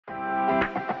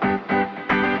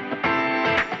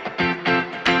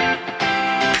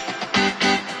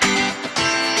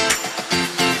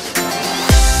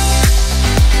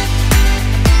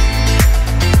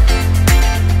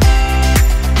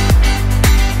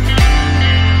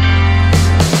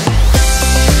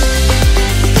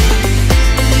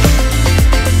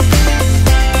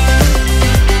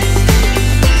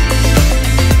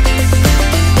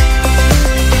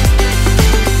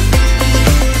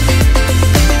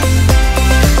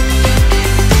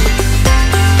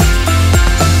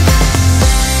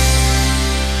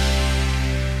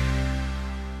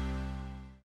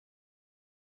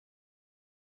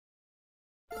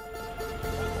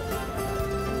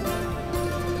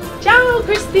Ciao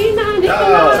Cristina, Nicola.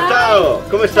 Ciao, ciao,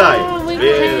 come stai? Ciao,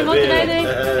 Bene, molto bene.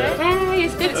 bene. Hey,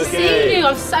 it's good to see you.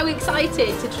 I'm so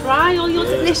excited to try all your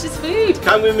delicious food.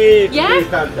 Come with me. Yeah?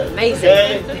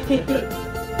 Amazing.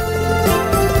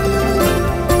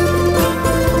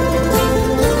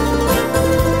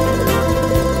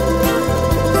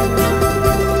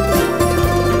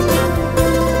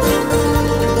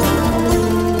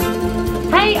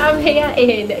 Okay? I'm here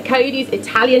in Cody's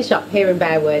Italian shop here in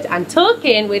Bearwood and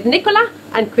talking with Nicola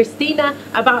and Cristina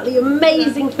about the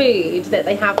amazing food that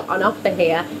they have on offer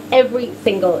here every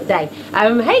single day.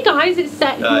 Hey guys, it's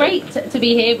great to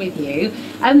be here with you.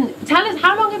 Tell us,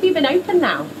 how long have you been open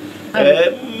now?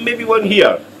 Maybe 1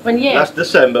 year. 1 year? Last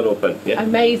December open. Yeah.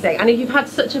 Amazing. And you've had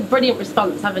such a brilliant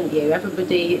response, haven't you?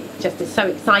 Everybody just is so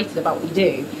excited about what you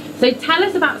do. So tell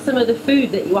us about some of the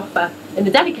food that you offer in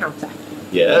the deli counter.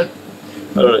 Yeah.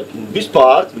 This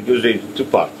part, because it's two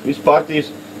parts. This part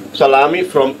is salami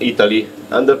from Italy,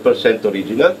 100%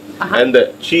 original, and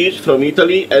cheese from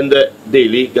Italy, and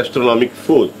daily gastronomic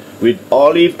food with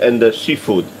olive and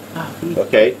seafood.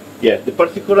 Okay. Yeah. The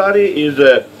particularity is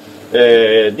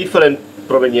different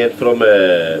provenience from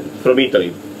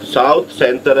Italy, south,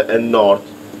 center, and north.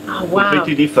 Oh wow!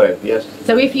 Pretty different, yes.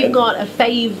 So if you've got a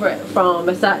favourite from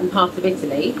a certain part of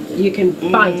Italy, you can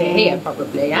find it here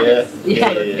probably, yes?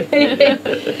 Yeah.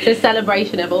 It's a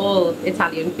celebration of all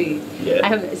Italian food.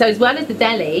 Yeah. So as well as the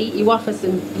deli, you offer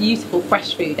some beautiful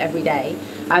fresh food every day.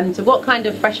 So what kind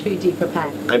of fresh food do you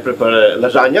prepare? I prepare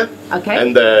lasagna. Okay.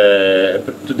 And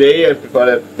today I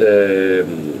prepare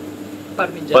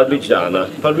Parmigiana.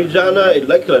 Parmigiana is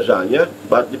like lasagna,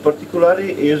 but the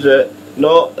particularity is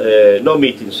no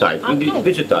meat inside. Okay.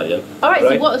 Vegetarian. Alright,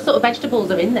 so what sort of vegetables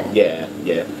are in there? Yeah,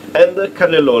 yeah. And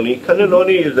cannelloni.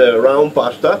 Cannelloni is a round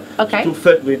pasta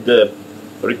stuffed with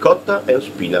ricotta and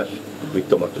spinach with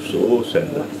tomato sauce.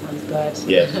 And that sounds good.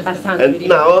 Yes. That sounds and really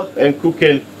now I'm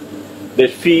cooking the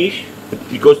fish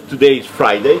because today is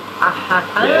Friday.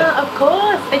 Of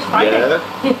course, Fish Friday.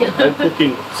 Yeah. I'm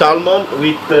cooking salmon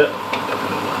with a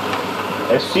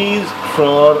seeds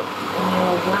for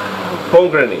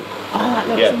pomegranate. Oh, that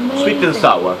looks amazing. Sweet and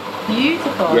sour.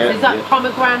 Beautiful. Yeah, Is that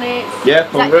pomegranates? Yeah, Is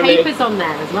pomegranate. that capers on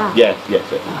there as well? Yes, yes.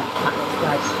 Oh,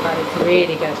 that looks good. That is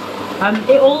really good.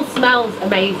 It all smells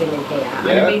amazing in here. Yeah.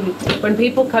 And I mean, when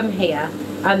people come here,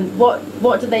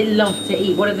 what do they love to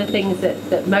eat? What are the things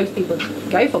that most people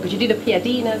go for? Because you do the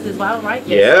piadinas as well, right?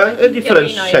 Yeah, a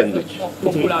different sandwich.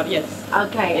 Popular, yes.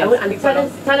 Okay, yes, and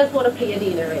tell us what a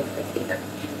piadina is, Cristina.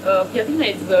 Piadina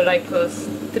is like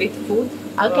street food,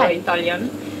 Italian.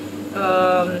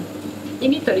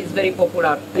 In Italy it's very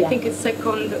popular. I think it's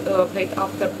second plate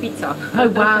after pizza. Oh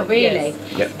wow, really?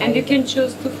 Yes. And you can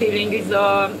choose to filling is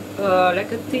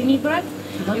like a thinny bread.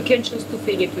 You can choose to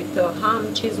fill it with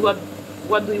ham, cheese, what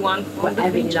do you want from the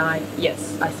fridge? Like.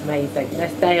 Yes. That's amazing.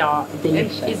 Yes, they are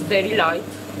delicious. And it's very light.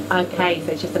 Okay,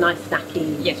 so it's just a nice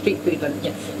snacky street food one.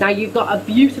 Yes. Now you've got a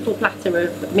beautiful platter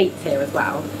of meats here as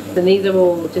well. And these are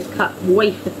all just cut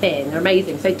wafer thin. They're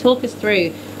amazing. So talk us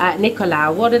through,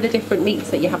 Nicola, what are the different meats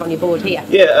that you have on your board here?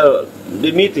 Yeah,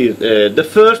 the meat is, the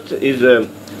first is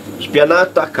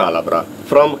Spianata Calabra,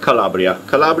 from Calabria.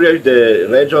 Calabria is the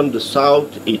region, the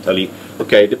south Italy.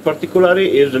 Okay, the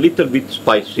particularity is a little bit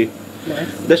spicy.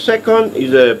 Nice. The second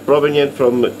is provenient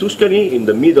from Tuscany, in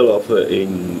the middle of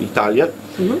in Italian,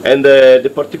 and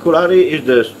the particularity is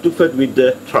the stuffed with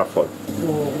the truffle.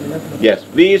 Oh, lovely. Yes,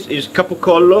 this is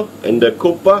capocollo, and the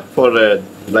coppa for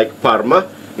like Parma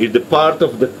is the part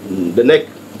of the neck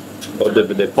of the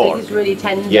pork. So this is really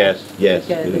tender. Yes, yes.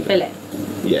 Like the fillet.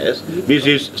 Yes. This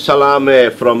is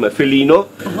salame from Felino.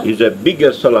 It's a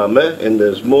bigger salame and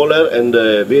smaller and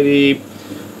very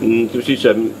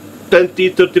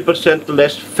 20-30%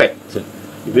 less fat.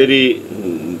 Very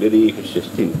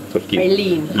thin for kids. Very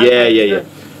lean. Yeah.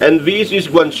 And this is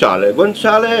guanciale.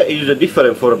 Guanciale is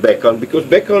different for bacon because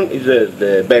bacon is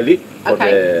the belly for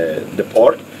the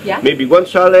pork. Yeah. Maybe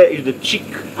guanciale is the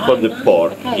cheek for the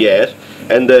pork. Yes.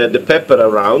 And the pepper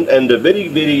around, and very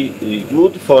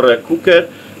good for a cooker,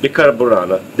 the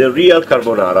carbonara, the real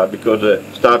carbonara, because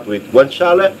start with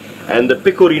guanciale and the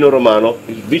pecorino romano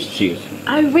is this cheese.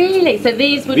 Oh really? So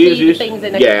these would be the things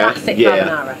in a classic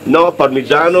carbonara? No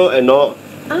parmigiano and no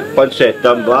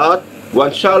pancetta, but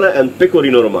guanciale and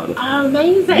pecorino romano. Oh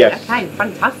amazing! Yes. Okay,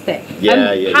 fantastic.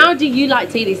 Yeah. How do you like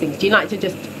to eat these things? Do you like to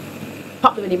just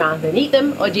pop them in your mouth and eat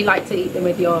them, or do you like to eat them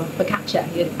with your focaccia?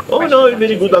 Oh no, it's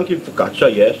very good uncle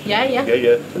focaccia, yes. Yeah, yeah. Yeah,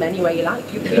 yeah. From anywhere you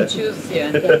like. You can choose,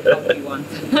 yeah, what you want.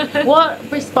 What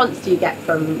response do you get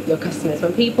from your customers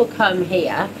when people come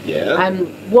here? Yeah.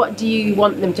 What do you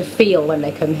want them to feel when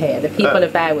they come here? The people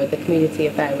of Bearwood, the community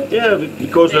of Bearwood. Yeah,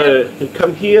 because they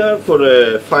come here for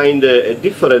find a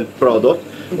different product,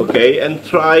 okay, and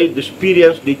try the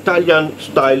experience, the Italian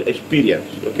style experience,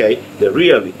 okay, the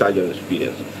real Italian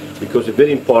experience, because it's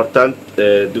very important,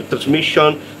 the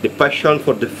transmission, the passion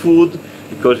for the food,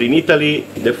 because in Italy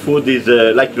the food is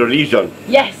like religion.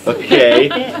 Yes. Okay,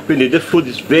 quindi the food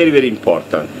is very, very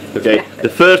important, okay. The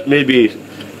first maybe,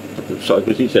 so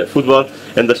football,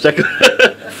 and the second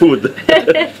food.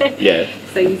 Yeah.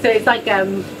 So it's like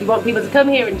you want people to come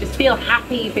here and just feel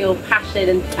happy, feel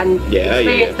passion, and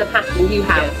experience the passion you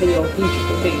have for your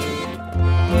beautiful food.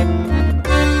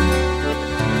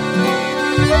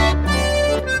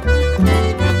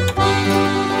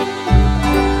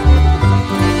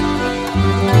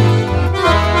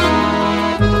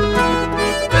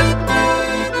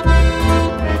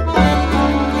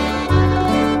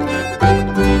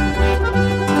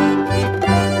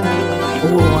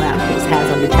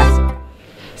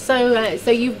 So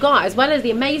you've got, as well as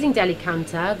the amazing deli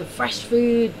counter, the fresh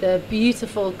food, the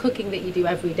beautiful cooking that you do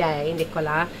every day,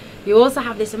 Nicola, you also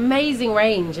have this amazing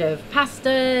range of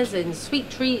pastas and sweet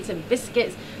treats and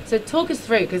biscuits. So talk us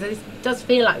through, because it does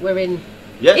feel like we're in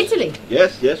Italy.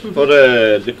 Yes, yes. For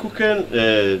the cooking,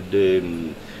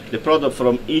 the product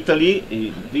from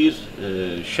Italy, this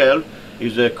shelf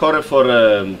is correct for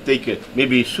take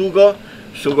maybe sugo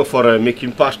for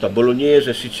making pasta,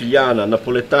 bolognese, siciliana,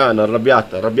 napoletana,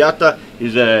 arrabbiata. Arrabbiata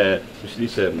is a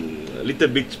little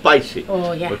bit spicy.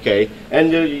 Oh yeah. Okay, and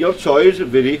your choice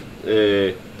very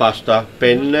pasta,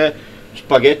 penne,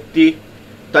 spaghetti,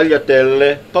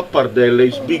 tagliatelle, pappardelle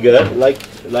is bigger, like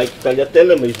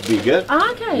tagliatelle, but it's bigger.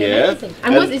 Ah, okay, yeah. Amazing.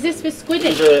 And what is this with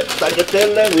squidding?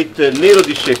 Tagliatelle with nero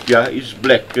di seppia is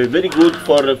black, very good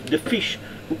for the fish.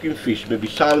 Cooking fish, maybe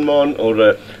salmon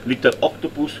or little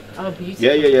octopus. Oh, beautiful.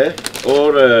 Yeah, yeah, yeah.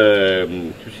 Or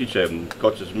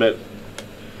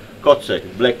kotze,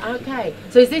 black. Okay.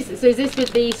 So is this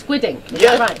with the squidding? Is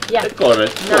Yeah, that right? Yeah.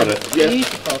 Correct. Nice. Correct. Yes.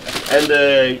 Beautiful.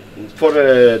 And for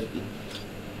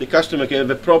the customer can have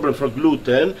a problem for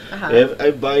gluten,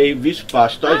 I buy this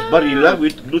pasta, it's Barilla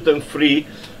with gluten-free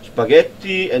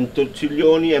spaghetti and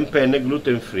tortiglioni and penne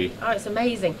gluten-free. Oh, it's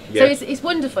amazing. Yeah. So it's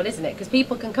wonderful, isn't it? Because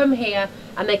people can come here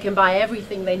and they can buy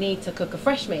everything they need to cook a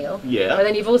fresh meal. Yeah. But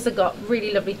then you've also got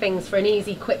really lovely things for an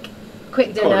easy, quick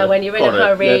dinner Correct. when you're in a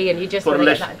hurry and you just want to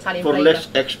get that Italian For flavour. less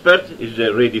expert is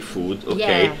ready food,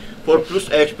 okay? Yeah. For plus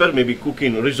expert, maybe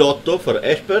cooking risotto for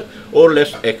expert, or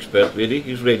less expert, really,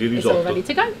 is ready risotto. It's all ready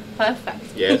to go.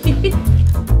 Perfect. Yes.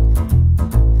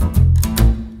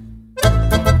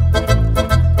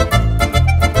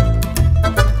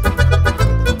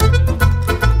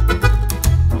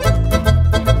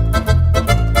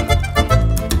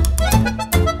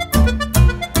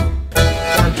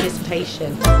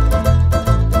 Anticipation.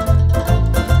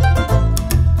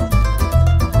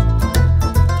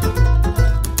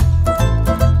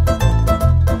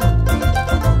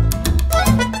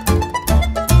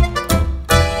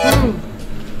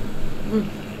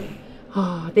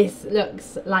 Oh, this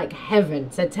looks like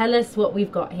heaven. So tell us what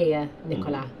we've got here,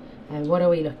 Nicola. What are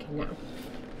we looking at?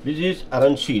 This is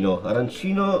arancino.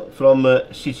 Arancino from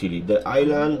Sicily, the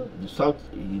island, the South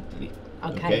Italy.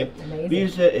 Okay, amazing.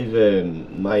 This is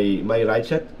my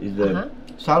recipe is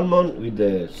salmon with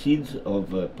the seeds of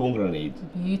pomegranate.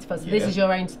 Beautiful. So this is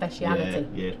your own speciality.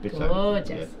 Yeah, specialty.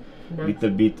 Gorgeous. Yeah. Nice. Little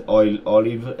bit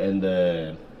olive and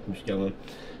come si chiama?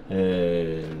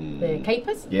 The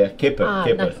capers? Yeah, caper.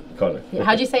 Nice. Correct. Yeah,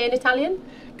 how do you say in Italian?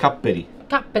 Capperi.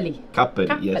 Cappelli. Capperi,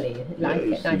 yes. Like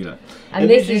Yeah, it. similar. Nice. And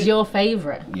this is your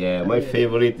favourite? Yeah, my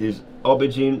favorite is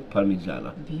aubergine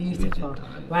parmigiana. Beautiful.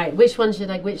 Right, which one should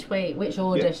I, which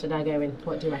order should I go in?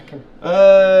 What do you reckon?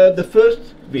 The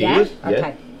first Yeah? is,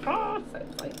 Okay. Oh, so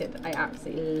excited. I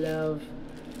absolutely love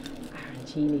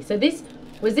arancini. So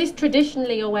was this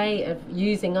traditionally a way of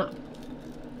using up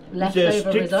leftover it's a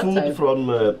strict risotto? food from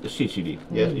Sicily.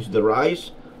 Yes, it's the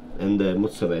rice and the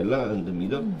mozzarella in the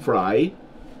middle, fry.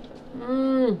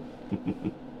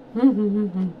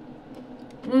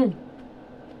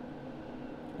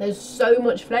 There's so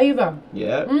much flavour.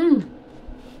 Yeah.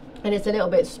 And it's a little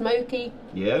bit smoky.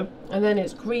 Yeah. And then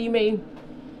it's creamy.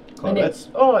 Correct. And it's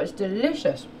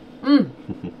delicious.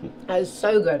 That is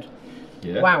so good.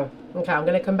 Yeah. Wow. Okay, I'm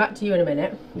going to come back to you in a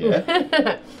minute. Yeah.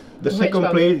 The Which second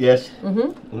one? plate, yes.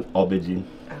 Aubergine.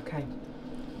 Okay.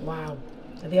 Wow.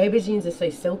 So the aubergines are so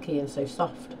silky and so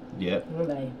soft. Yeah. Aren't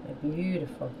they? They're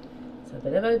beautiful. So a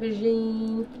bit of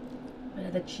aubergine, a bit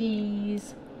of the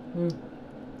cheese. Mm.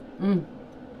 Mm.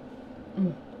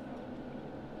 Mm.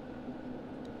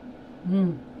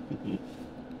 Mm.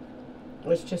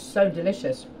 It's just so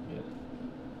delicious. Yeah.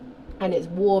 And it's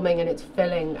warming and it's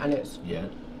filling and it's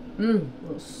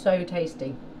it's so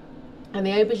tasty. And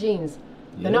the aubergines,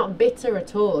 they're not bitter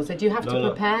at all. So do you have to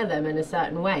prepare them in a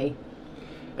certain way?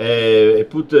 I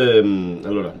put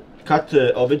allora, cut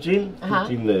aubergine, put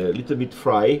in a little bit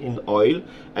fry in oil,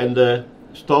 and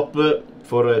stop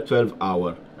for 12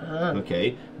 hours.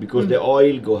 Okay, because the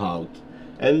oil go out.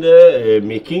 And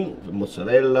making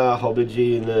mozzarella,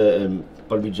 aubergine,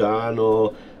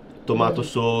 parmigiano, tomato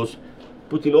sauce.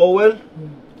 Put in oven,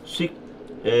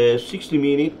 60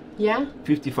 minutes. Yeah.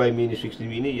 55 minutes, 60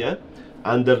 minutes. Yeah.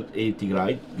 Under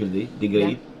 80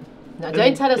 degree. Now,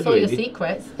 don't tell us all your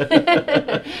secrets.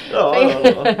 No.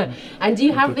 And do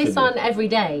you have this on every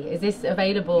day? Is this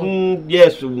available?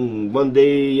 Yes, one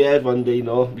day yes, one day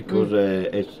no, because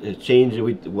it's changed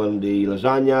with one day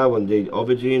lasagna, one day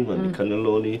aubergine, one day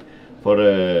cannelloni for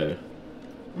the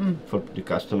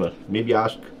customer. Maybe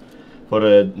ask for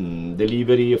a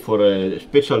delivery for a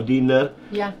special dinner.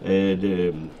 Yeah.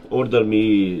 Order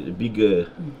me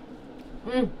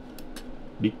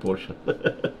big portion.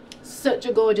 Such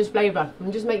a gorgeous flavour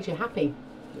and just makes you happy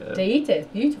to eat it. It's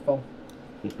beautiful.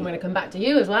 I'm going to come back to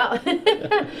you as well.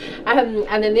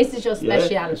 And then this is your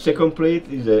speciality. Second plate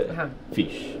is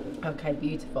fish. Okay,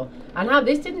 beautiful. And how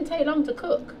this didn't take long to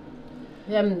cook?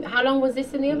 How long was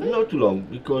this in the oven? Not too long,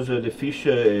 because the fish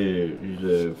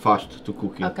is fast to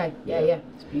cook. Okay, yeah,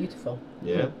 it's beautiful.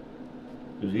 Yeah.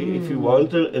 You see, if you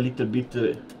want a little bit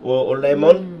or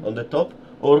lemon on the top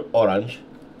or orange.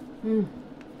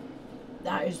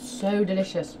 That is so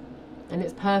delicious, and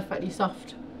it's perfectly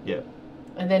soft. Yeah.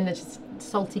 And then the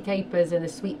salty capers and the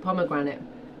sweet pomegranate.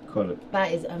 Correct.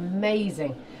 That is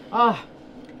amazing. Oh,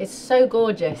 it's so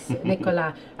gorgeous,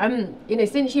 Nicola. You know,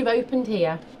 since you've opened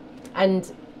here,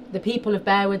 and the people of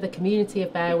Bearwood, the community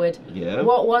of Bearwood,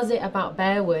 what was it about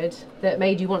Bearwood that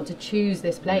made you want to choose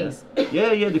this place?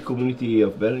 Yeah, the community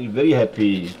of Bearwood very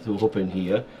happy to open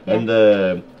here, and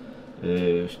come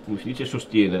si dice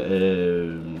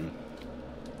sostiene.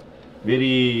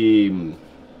 Very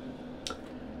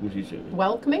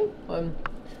welcoming.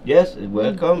 Yes,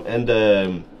 welcome,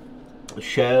 and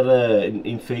share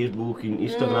in Facebook, in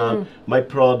Instagram my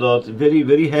product.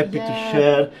 Very happy to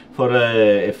share for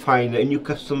find a new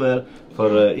customer.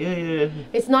 For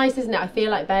it's nice, isn't it? I feel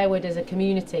like Bearwood as a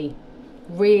community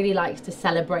really likes to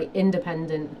celebrate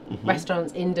independent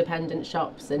restaurants, independent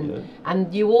shops,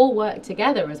 and you all work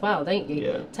together as well, don't you?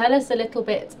 Yeah. Tell us a little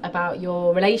bit about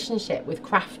your relationship with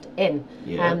Craft Inn,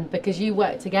 because you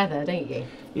work together, don't you?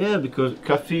 Yeah, because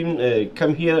Craft Inn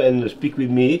come here and speak with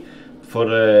me for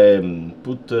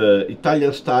put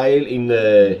Italian style in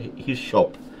his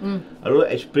shop. I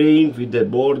explain with the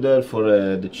border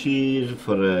for the cheese,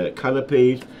 for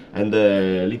canapes, and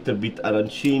a little bit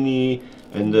arancini,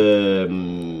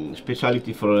 and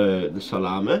specialty for the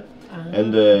salame.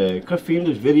 And Craft Inn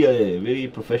is very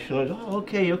professional. Oh,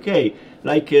 okay,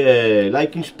 like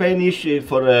in Spanish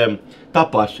for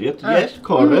tapas. Yes,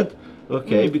 correct.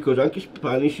 Okay, because anche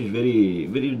Spanish is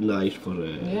very nice for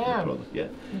the product. Yeah,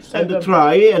 so and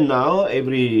try, and now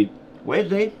every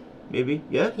Wednesday maybe.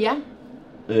 Yeah.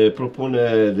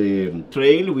 Propone the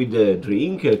trail with the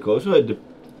drink, also the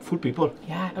full people.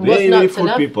 Yeah, and very full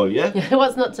people. Yeah.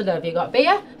 What's not to love? You got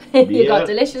beer. You got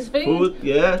delicious food.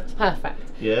 Yeah. Perfect.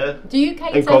 Yeah. Do you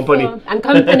cater and company? And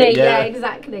company. Yeah,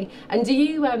 exactly. And do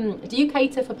you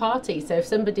cater for parties? So if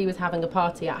somebody was having a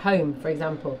party at home, for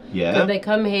example, could they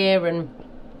come here and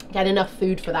get enough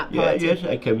food for that party? Yes,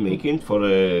 I can make it for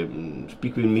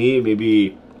speak with me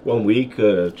maybe 1 week,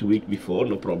 2 weeks before,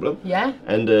 no problem. Yeah.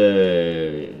 And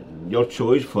your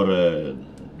choice for the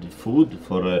food,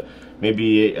 for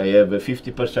maybe I have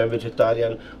 50%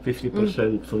 vegetarian,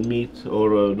 50% for meat,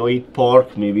 or no eat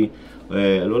pork maybe.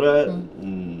 Allora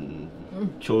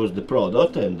chose the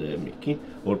product and make it.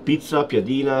 Or pizza,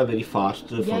 piadina, very fast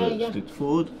for street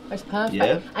food. That's perfect.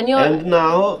 Yeah. And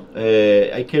now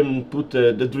I can put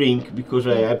the drink, because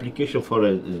I application for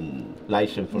a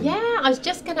license for. Yeah, I was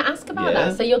just going to ask about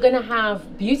that. So you're going to have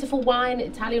beautiful wine,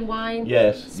 Italian wine.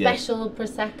 Yes. Special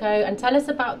prosecco, and tell us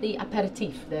about the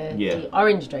aperitif, the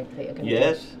orange drink that you're going to do.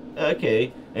 Yes.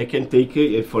 Okay. I can take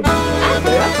it for.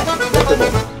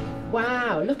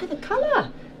 Wow! Look at the colour.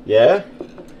 Yeah.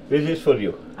 This is for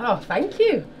you. Oh, thank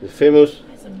you. The famous.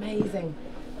 It's amazing.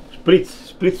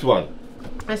 Spritz one.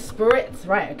 A spritz,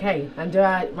 right? Okay. And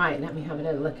right? Let me have a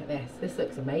little look at this. This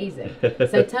looks amazing.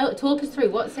 So talk us through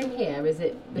what's in here. Is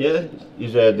it? Yeah,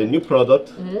 is the new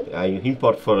product I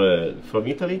import from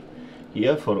Italy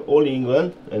here for all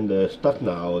England, and start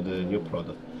now the new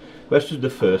product. This is the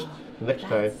first. Next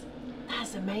time.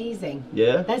 That's amazing.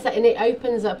 Yeah. And it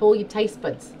opens up all your taste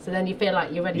buds, so then you feel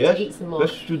like you're ready to eat some more.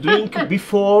 Yes, to drink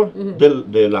before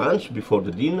the lunch, before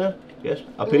the dinner. Yes,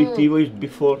 aperitivo is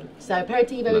before. So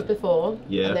aperitivo is before,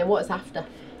 and then what's after?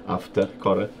 After,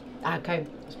 correct. Okay,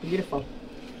 it's beautiful.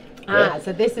 Yeah.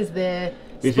 So this is the.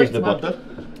 This is the bottle.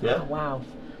 Yeah. Oh, wow,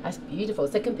 that's beautiful.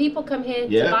 So can people come here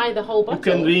to buy the whole bottle?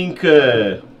 You can drink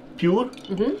pure,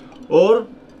 or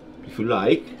if you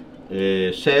like,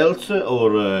 seltz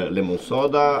or lemon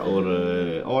soda or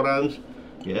orange,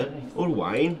 or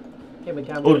wine, Here we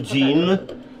go. or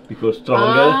gin. Because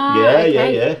stronger,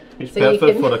 yeah. It's so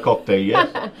perfect for a cocktail,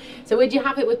 yes. So would you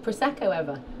have it with Prosecco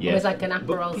ever? Yes. Or is like an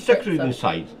Aperol Prosecco is spritz?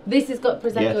 inside. This has got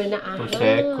Prosecco in that?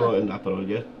 Prosecco and Aperol,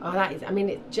 yeah. Oh, that is, I mean,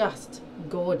 it's just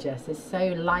gorgeous. It's so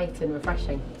light and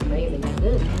refreshing. It's amazing.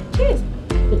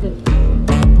 Cheers.